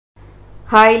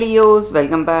Hi Leos,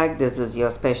 welcome back. This is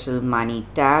your special money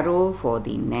tarot for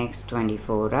the next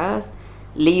 24 hours.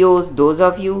 Leos, those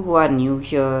of you who are new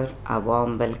here, a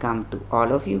warm welcome to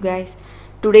all of you guys.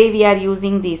 Today we are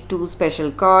using these two special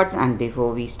cards, and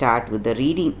before we start with the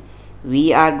reading,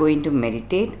 we are going to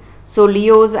meditate. So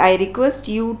Leos, I request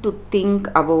you to think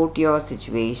about your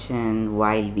situation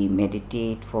while we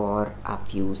meditate for a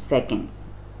few seconds.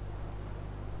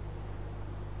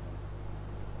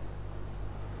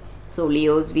 So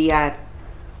Leos, we are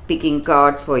picking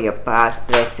cards for your past,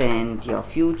 present, your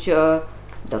future,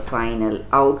 the final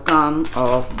outcome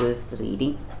of this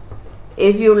reading.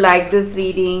 If you like this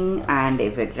reading and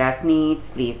if it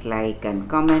resonates, please like and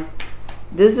comment.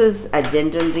 This is a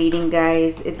gentle reading,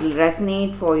 guys. It will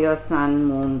resonate for your sun,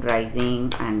 moon, rising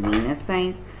and Venus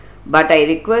signs. But I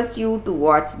request you to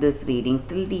watch this reading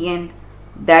till the end.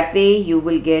 That way you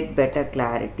will get better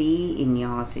clarity in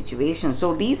your situation.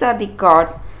 So these are the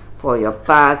cards for your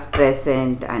past,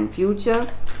 present and future.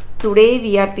 Today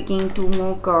we are picking two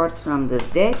more cards from this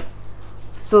deck.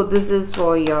 So this is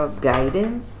for your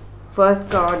guidance.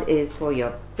 First card is for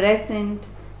your present,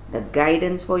 the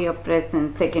guidance for your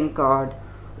present. Second card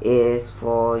is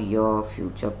for your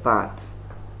future path.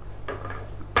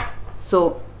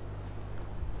 So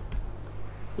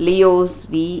Leos,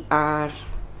 we are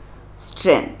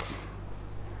strength.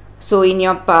 So in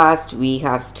your past we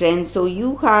have strength. So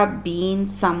you have been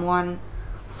someone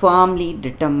firmly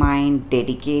determined,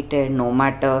 dedicated. No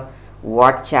matter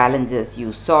what challenges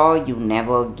you saw, you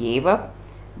never gave up.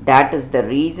 That is the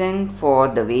reason for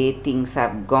the way things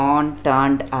have gone,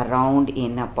 turned around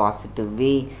in a positive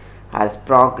way, has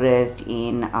progressed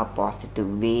in a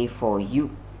positive way for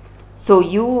you. So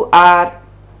you are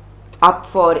up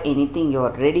for anything, you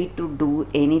are ready to do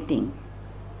anything,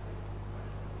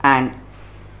 and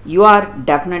you are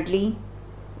definitely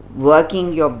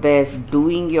working your best,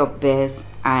 doing your best,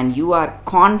 and you are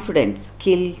confident,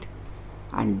 skilled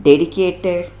and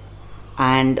dedicated.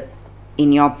 And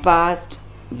in your past,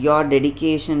 your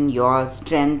dedication, your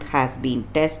strength has been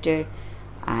tested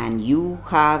and you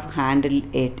have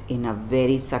handled it in a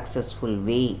very successful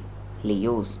way,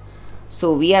 Leos.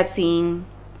 So we are seeing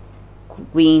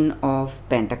Queen of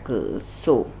Pentacles.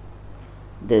 So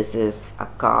this is a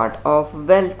card of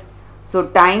wealth. So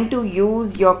time to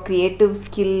use your creative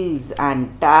skills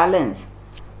and talents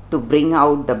to bring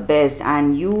out the best,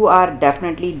 and you are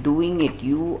definitely doing it.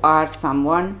 You are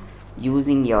someone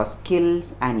using your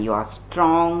skills and you are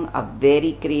strong, a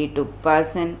very creative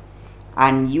person,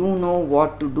 and you know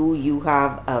what to do. You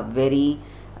have a very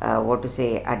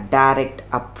a direct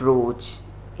approach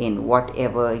in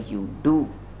whatever you do,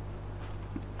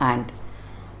 and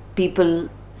people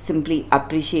simply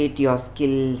appreciate your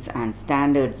skills and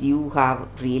standards. You have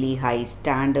really high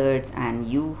standards and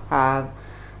you have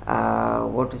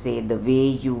the way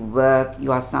you work.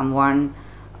 You are someone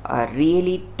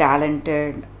really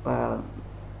talented,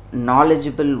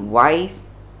 knowledgeable, wise,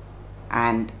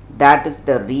 and that is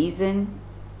the reason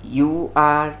you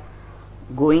are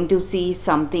going to see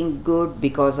something good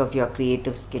because of your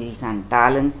creative skills and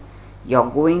talents. You're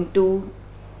going to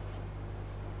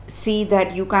see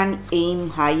that you can aim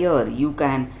higher, you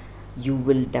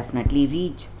will definitely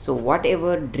reach. So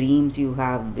whatever dreams you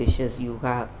have, wishes you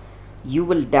have, you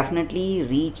will definitely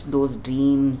reach those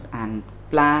dreams and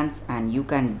plans, and you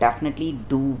can definitely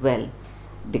do well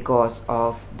because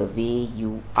of the way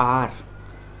you are.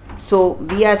 So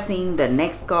we are seeing the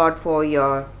next card for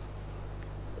your,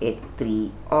 it's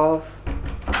Three of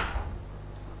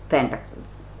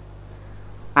Pentacles.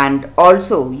 And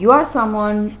also you are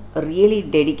someone really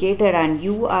dedicated and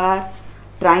you are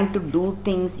trying to do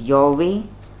things your way,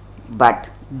 but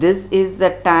this is the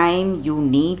time you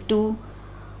need to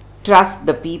trust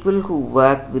the people who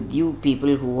work with you,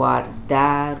 people who are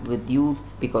there with you,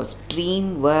 because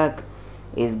teamwork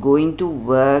is going to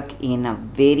work in a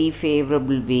very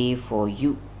favorable way for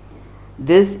you.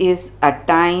 This is a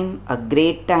time, a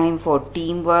great time for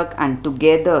teamwork, and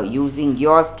together, using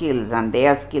your skills and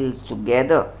their skills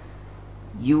together,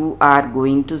 you are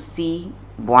going to see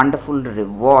wonderful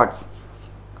rewards.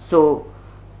 So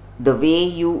the way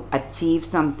you achieve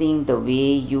something, the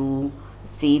way you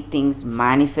see things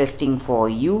manifesting for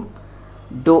you,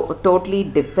 totally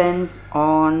depends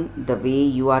on the way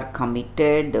you are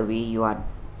committed, the way you are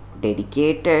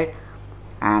dedicated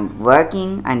and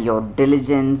working, and your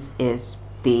diligence is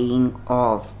paying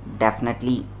off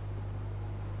definitely.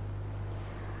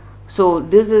 So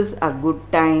this is a good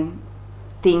time.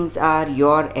 Things are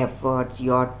your efforts,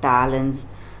 your talents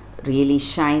really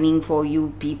shining for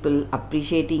you, people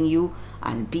appreciating you,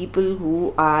 and people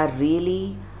who are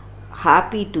really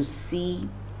happy to see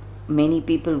many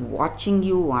people watching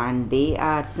you, and they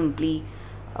are simply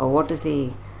what to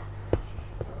say,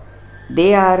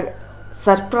 they are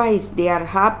surprised, they are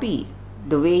happy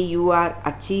the way you are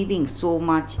achieving so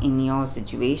much in your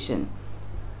situation.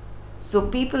 So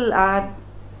people are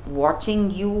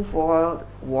watching you for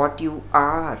what you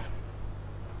are.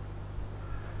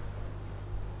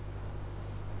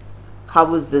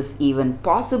 How is this even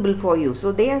possible for you?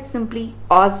 So they are simply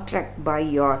awestruck by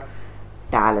your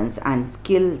talents and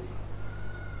skills.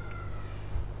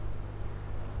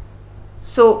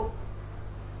 So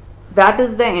that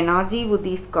is the energy with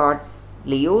these cards,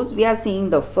 Leos. We are seeing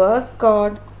the first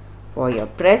card for your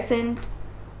present.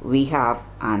 We have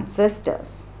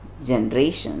ancestors,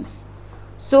 generations.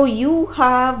 So you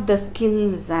have the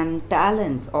skills and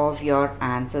talents of your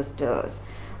ancestors,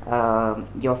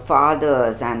 your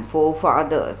fathers and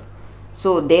forefathers.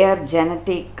 So their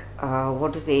genetic,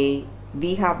 what to say,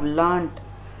 we have learned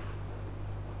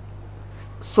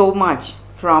so much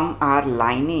from our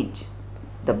lineage,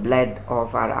 the blood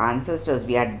of our ancestors.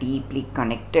 We are deeply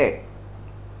connected.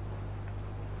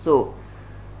 So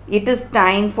it is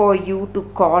time for you to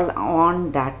call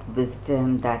on that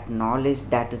wisdom, that knowledge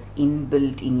that is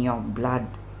inbuilt in your blood,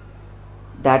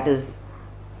 that is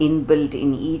inbuilt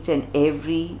in each and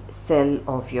every cell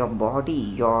of your body,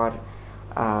 your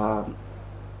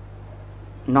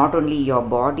not only your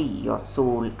body, your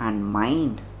soul and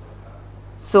mind.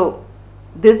 So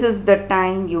this is the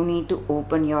time you need to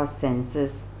open your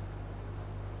senses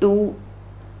to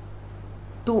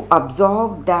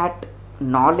absorb that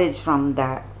knowledge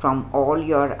from all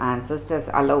your ancestors.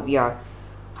 Allow your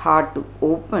heart to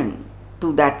open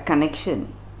to that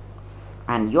connection,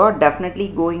 and you're definitely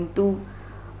going to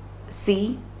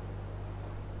see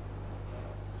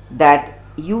that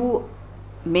you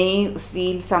may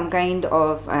feel some kind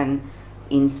of an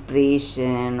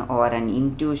inspiration or an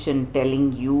intuition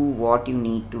telling you what you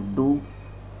need to do,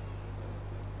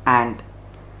 and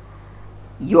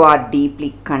you are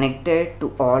deeply connected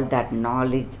to all that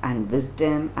knowledge and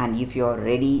wisdom. And if you are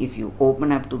ready, if you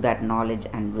open up to that knowledge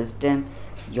and wisdom,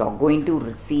 you are going to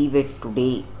receive it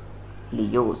today,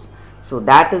 Leos. So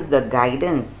that is the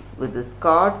guidance with this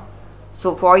card.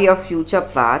 So for your future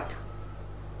path,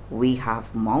 we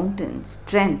have mountain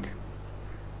strength.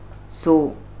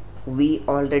 So we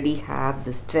already have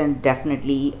the strength,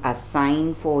 definitely a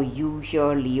sign for you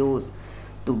here, Leos,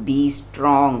 to be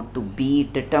strong, to be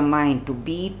determined, to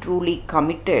be truly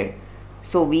committed.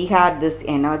 So we had this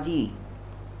energy.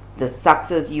 The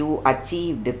success you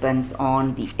achieve depends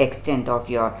on the extent of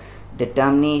your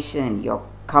determination, your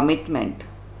commitment.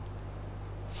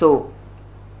 So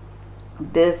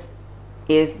this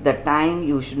is the time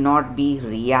you should not be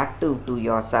reactive to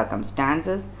your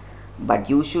circumstances, but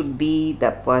you should be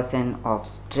the person of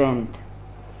strength,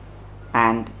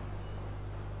 and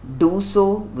do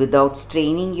so without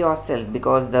straining yourself,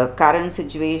 because the current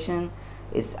situation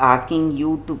is asking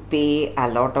you to pay a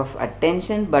lot of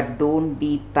attention. But don't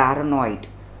be paranoid,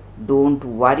 don't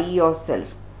worry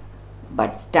yourself,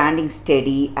 but standing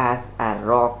steady as a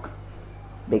rock,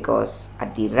 because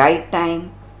at the right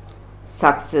time,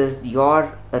 success,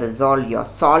 your resolve, your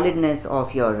solidness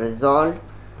of your resolve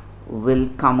will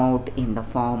come out in the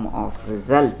form of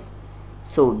results.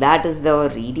 So that is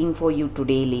the reading for you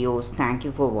today, Leos. Thank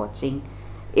you for watching.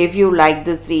 If you like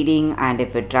this reading and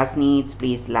if it resonates,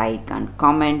 please like and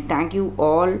comment. Thank you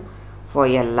all for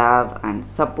your love and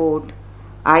support.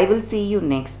 I will see you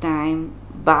next time.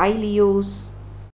 Bye, Leos.